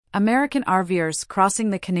American RVers crossing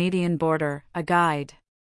the Canadian border, a guide.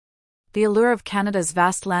 The allure of Canada's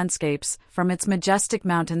vast landscapes, from its majestic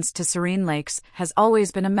mountains to serene lakes, has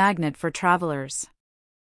always been a magnet for travelers.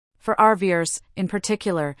 For RVers, in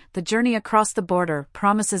particular, the journey across the border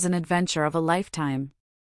promises an adventure of a lifetime.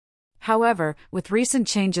 However, with recent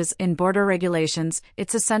changes in border regulations,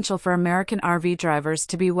 it's essential for American RV drivers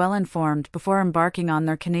to be well informed before embarking on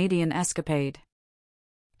their Canadian escapade.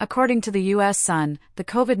 According to the U.S. Sun, the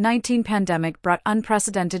COVID-19 pandemic brought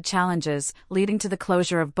unprecedented challenges, leading to the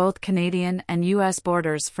closure of both Canadian and U.S.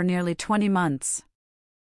 borders for nearly 20 months.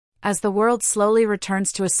 As the world slowly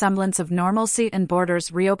returns to a semblance of normalcy and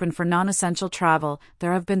borders reopen for non-essential travel,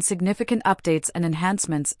 there have been significant updates and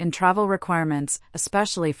enhancements in travel requirements,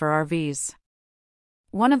 especially for RVs.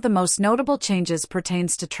 One of the most notable changes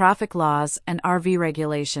pertains to traffic laws and RV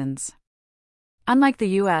regulations. Unlike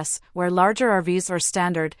the US, where larger RVs are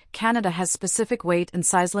standard, Canada has specific weight and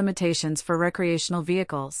size limitations for recreational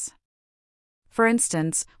vehicles. For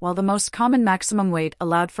instance, while the most common maximum weight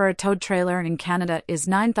allowed for a towed trailer in Canada is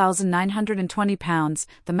 9,920 pounds,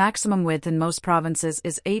 the maximum width in most provinces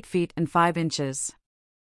is 8 feet and 5 inches.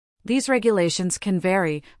 These regulations can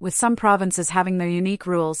vary, with some provinces having their unique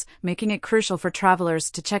rules, making it crucial for travelers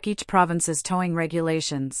to check each province's towing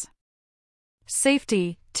regulations.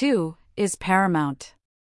 Safety, too, is paramount.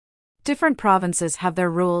 Different provinces have their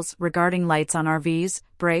rules regarding lights on RVs,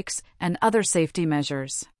 brakes, and other safety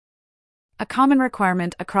measures. A common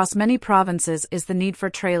requirement across many provinces is the need for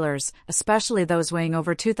trailers, especially those weighing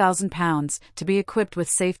over 2,000 pounds, to be equipped with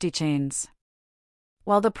safety chains.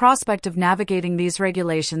 While the prospect of navigating these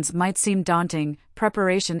regulations might seem daunting,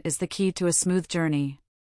 preparation is the key to a smooth journey.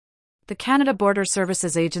 The Canada Border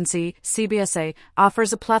Services Agency, CBSA,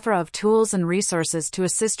 offers a plethora of tools and resources to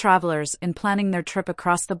assist travelers in planning their trip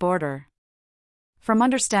across the border. From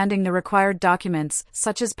understanding the required documents,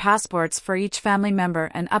 such as passports for each family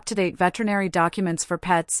member and up-to-date veterinary documents for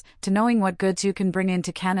pets, to knowing what goods you can bring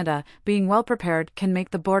into Canada, being well prepared can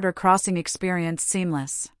make the border crossing experience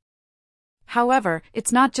seamless. However,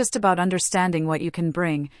 it's not just about understanding what you can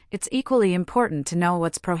bring, it's equally important to know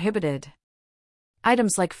what's prohibited.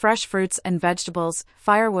 Items like fresh fruits and vegetables,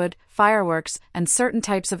 firewood, fireworks, and certain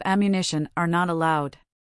types of ammunition are not allowed.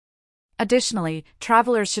 Additionally,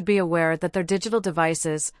 travelers should be aware that their digital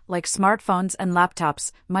devices, like smartphones and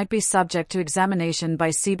laptops, might be subject to examination by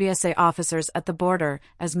CBSA officers at the border,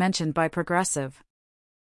 as mentioned by Progressive.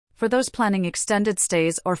 For those planning extended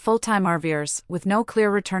stays or full-time RVers with no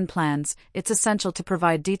clear return plans, it's essential to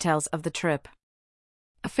provide details of the trip.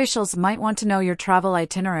 Officials might want to know your travel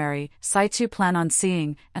itinerary, sites you plan on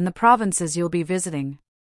seeing, and the provinces you'll be visiting.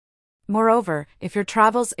 Moreover, if your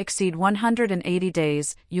travels exceed 180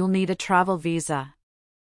 days, you'll need a travel visa.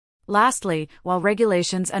 Lastly, while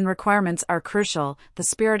regulations and requirements are crucial, the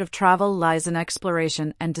spirit of travel lies in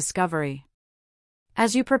exploration and discovery.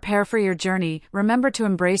 As you prepare for your journey, remember to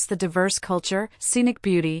embrace the diverse culture, scenic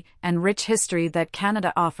beauty, and rich history that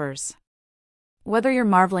Canada offers. Whether you're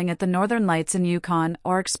marveling at the northern lights in Yukon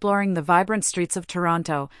or exploring the vibrant streets of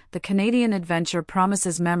Toronto, the Canadian adventure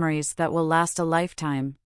promises memories that will last a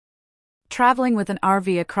lifetime. Traveling with an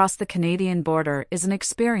RV across the Canadian border is an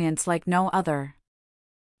experience like no other.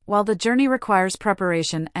 While the journey requires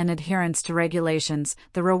preparation and adherence to regulations,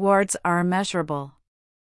 the rewards are immeasurable.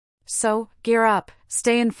 So, gear up,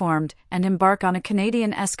 stay informed, and embark on a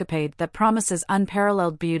Canadian escapade that promises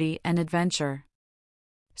unparalleled beauty and adventure.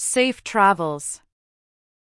 Safe travels!